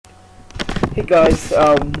Hey guys,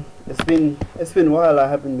 it's been a while. I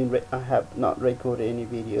have not recorded any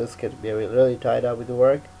videos because we are really tied up with the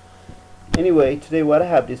work. Anyway, today what I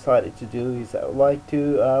have decided to do is I would like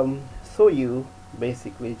to show you,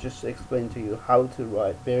 basically just explain to you how to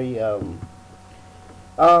write very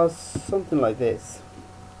something like this.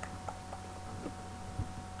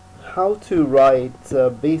 How to write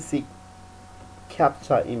basic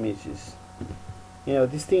Captcha images.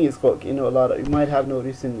 This thing is called, a lot of, you might have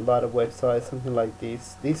noticed in a lot of websites something like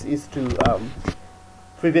this. This is to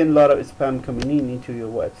prevent a lot of spam coming into your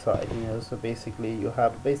website. So basically you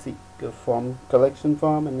have basic form collection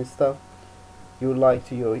form and stuff. You would like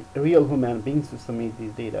to your real human beings to submit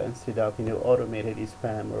this data instead of automated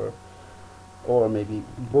spam or maybe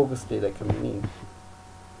bogus data coming in.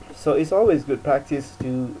 So it's always good practice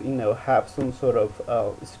to have some sort of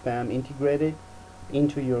spam integrated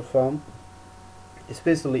into your form,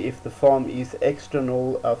 especially if the form is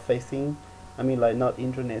external facing. I mean, like, not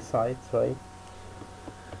internet sites, right?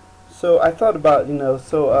 So I thought about,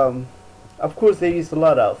 of course there is a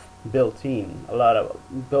lot of built-in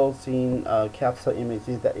Captcha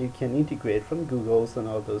images that you can integrate from Google's and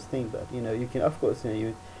all those things. But you can, of course,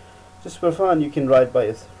 you just for fun, you can write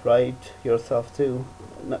yourself too.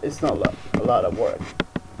 No, it's not a lot of work.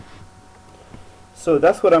 So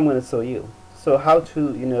that's what I'm going to show you. So how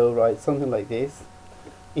to write something like this.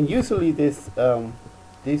 And usually this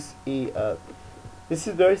is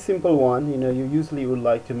very simple one. You usually would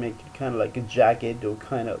like to make it kind of like a jagged or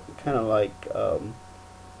kind of like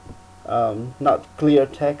not clear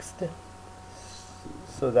text,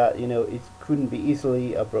 so that it couldn't be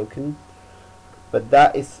easily broken. But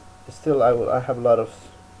that is still, I have a lot of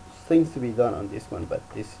things to be done on this one, but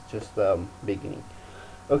this is just beginning.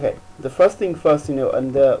 Okay, the first thing first,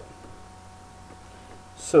 and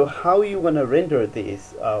so how you want to render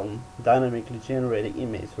this dynamically generated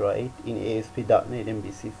image, right, in ASP.NET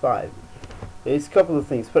MVC5. There's a couple of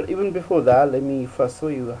things, but even before that, let me first show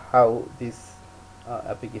you how this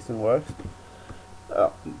application works.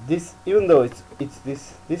 This, even though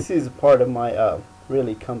this is part of my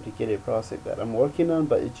really complicated project that I'm working on,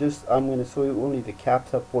 but I'm going to show you only the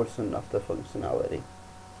Captcha portion of the functionality.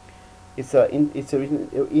 In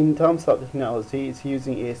terms of technology, it's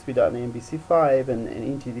using ASP.NET MVC5 and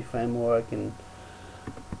NTD framework and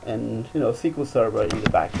SQL Server in the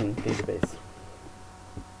backend database.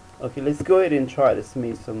 Okay, let's go ahead and try to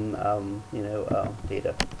submit some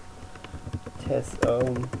data. Test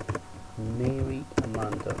Mary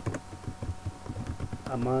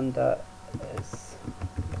Amanda S.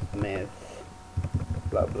 Smith,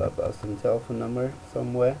 blah blah blah, some telephone number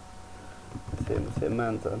somewhere. Say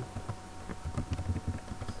Amanda.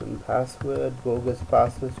 Some password, bogus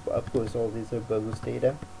passwords. Of course, all these are bogus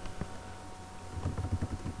data.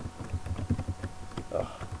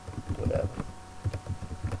 Oh, whatever.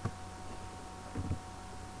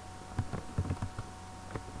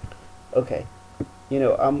 Okay,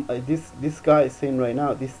 this guy is saying right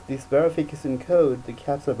now, this verification code, the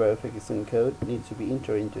Captcha verification code, needs to be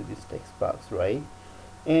entered into this text box, right?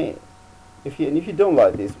 And if you don't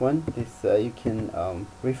like this one, you can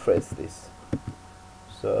refresh this.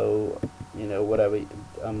 So whatever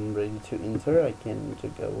I'm ready to enter, I can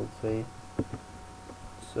enter. I will say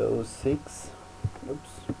so 6. Oops.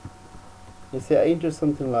 You see, I enter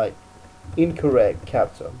something like incorrect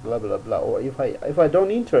Captcha, blah blah blah. Or if I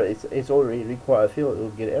don't enter, it's already required field, it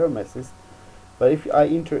will get error message. But if I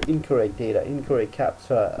enter incorrect data, incorrect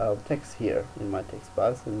Captcha text here in my text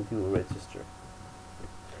box, and it will register.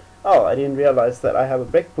 Oh, I didn't realize that I have a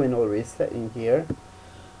breakpoint already set in here.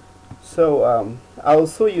 So I'll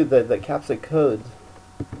show you the Captcha code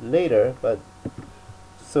later, but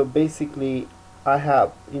so basically I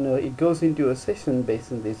have, it goes into a session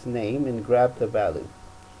based on this name and grab the value.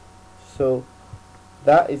 So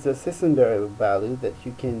that is a session variable value that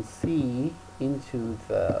you can see into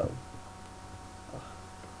the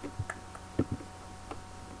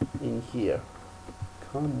in here.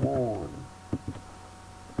 Come on,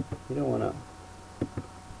 you don't wanna.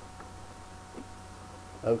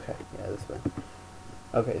 Okay, yeah, this one.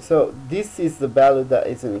 Okay, so this is the value that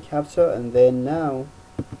is in the Captcha, and then now,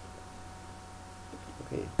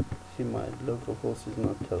 okay, see, my local host is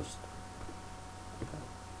not toast. Okay.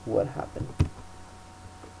 What happened?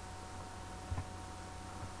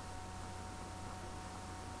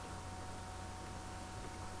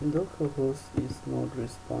 Localhost is not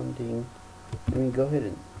responding. Let me go ahead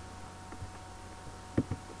and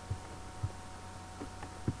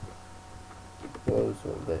close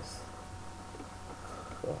all this.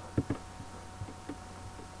 Oh.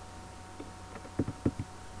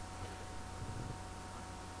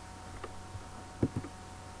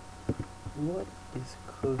 what is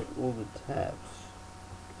close all the tabs?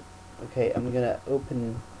 Okay, I'm gonna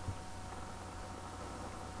open.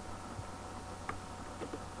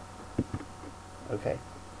 Okay,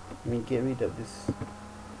 let me get rid of this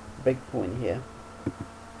breakpoint here.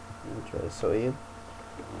 Let me try to show you.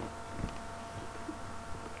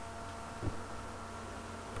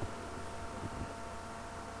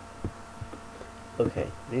 Okay,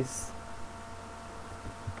 this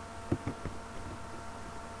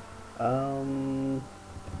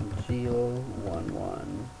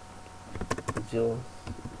Jill11 Jill,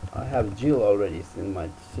 I have Jill already in my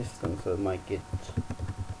system, so it might get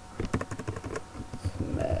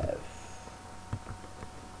Smav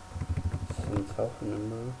some telephone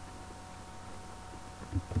number.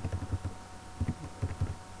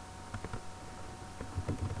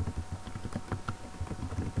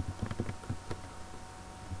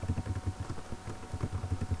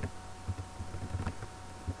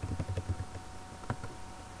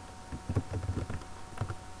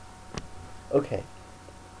 Okay,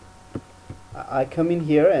 I come in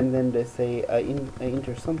here and then they say I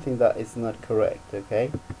enter something that is not correct,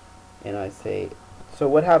 okay? And I say, so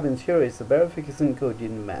what happens here is the verification code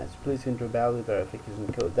didn't match. Please enter valid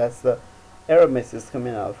verification code. That's the error message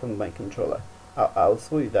coming out from my controller. I'll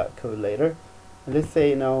show you that code later. And let's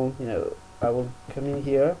say now, I will come in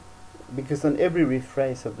here, because on every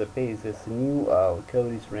refresh of the page there's a new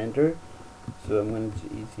code is rendered. So I'm going to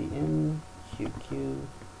ECM QQY18,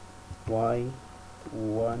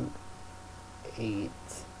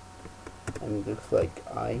 and it looks like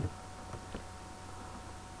I8.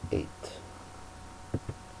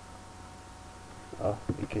 Oh,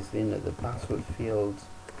 because the password field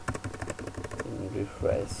in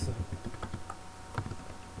refresh.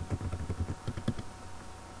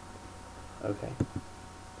 Okay.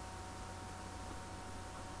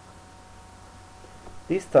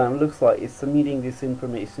 This time looks like it's submitting this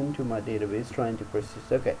information to my database, trying to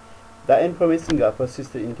persist. Okay, that information got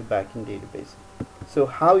persisted into backend database. So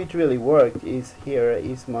how it really worked is, here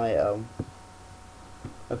is my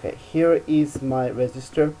okay, here is my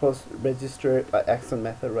register action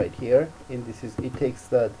method right here, and it takes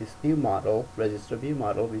this view model, register view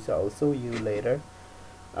model, which I'll show you later.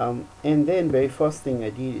 And then very first thing I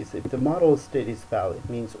did is, if the model state is valid,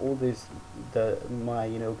 means all this my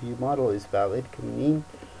view model is valid coming in,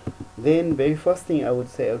 then very first thing I would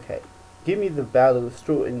say, okay, give me the value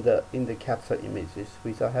stored in the Captcha images,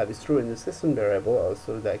 which I have stored in the system variable. I'll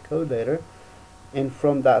show that code later. And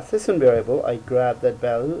from that system variable, I grab that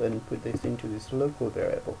value and put this into this local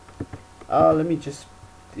variable. Let me just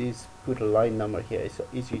put a line number here. It's so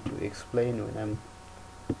easy to explain when I'm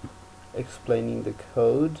explaining the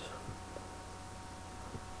code.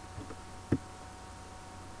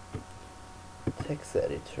 Text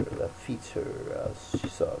editor, the feature,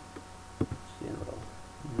 sub, general,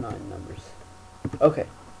 9 numbers. Okay.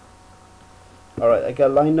 Alright, I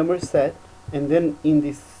got line number set, and then in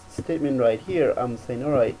this statement right here, I'm saying,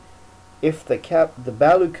 alright, if the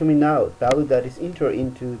value coming out, value that is entered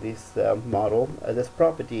into this model, this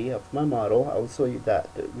property of my model, I'll show you that,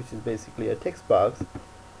 which is basically a text box.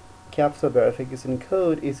 Captcha verification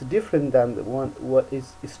code is different than the one what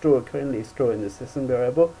is currently stored in the system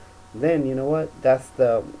variable. Then you know what? That's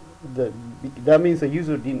that means the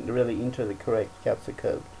user didn't really enter the correct Captcha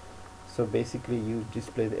code. So basically, you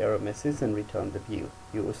display the error message and return the view.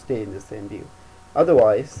 You will stay in the same view.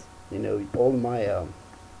 Otherwise, all my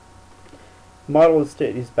model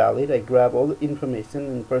state is valid. I grab all the information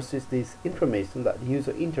and persist this information that the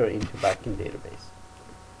user enter into backend database.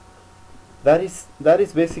 That is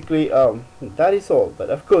basically that is all. But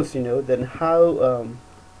of course, then how.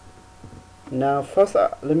 Now first,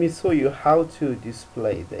 let me show you how to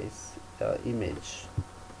display this image.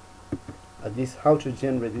 How to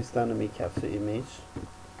generate this dynamic Captcha image.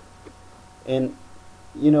 And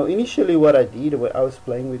initially what I did when I was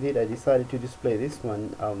playing with it, I decided to display this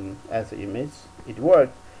one as an image. It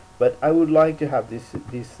worked, but I would like to have this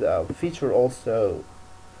feature also.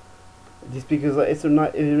 Just because it's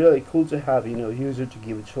really cool to have user to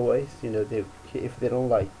give a choice. If they don't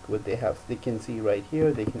like what they have, they can see right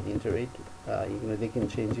here. They can enter it. They can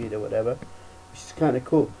change it or whatever, which is kind of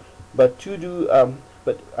cool. But to do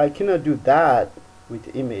but I cannot do that with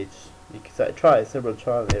the image, because I tried several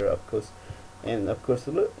trial and error, of course. And of course,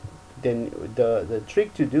 look, then the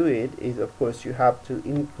trick to do it is, of course, you have to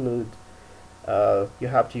include you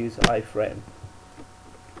have to use iframe.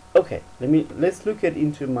 Okay, let's look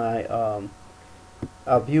into my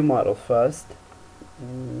view model first.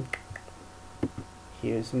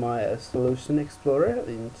 Here's my solution explorer.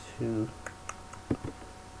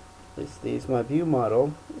 This is my view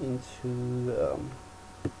model into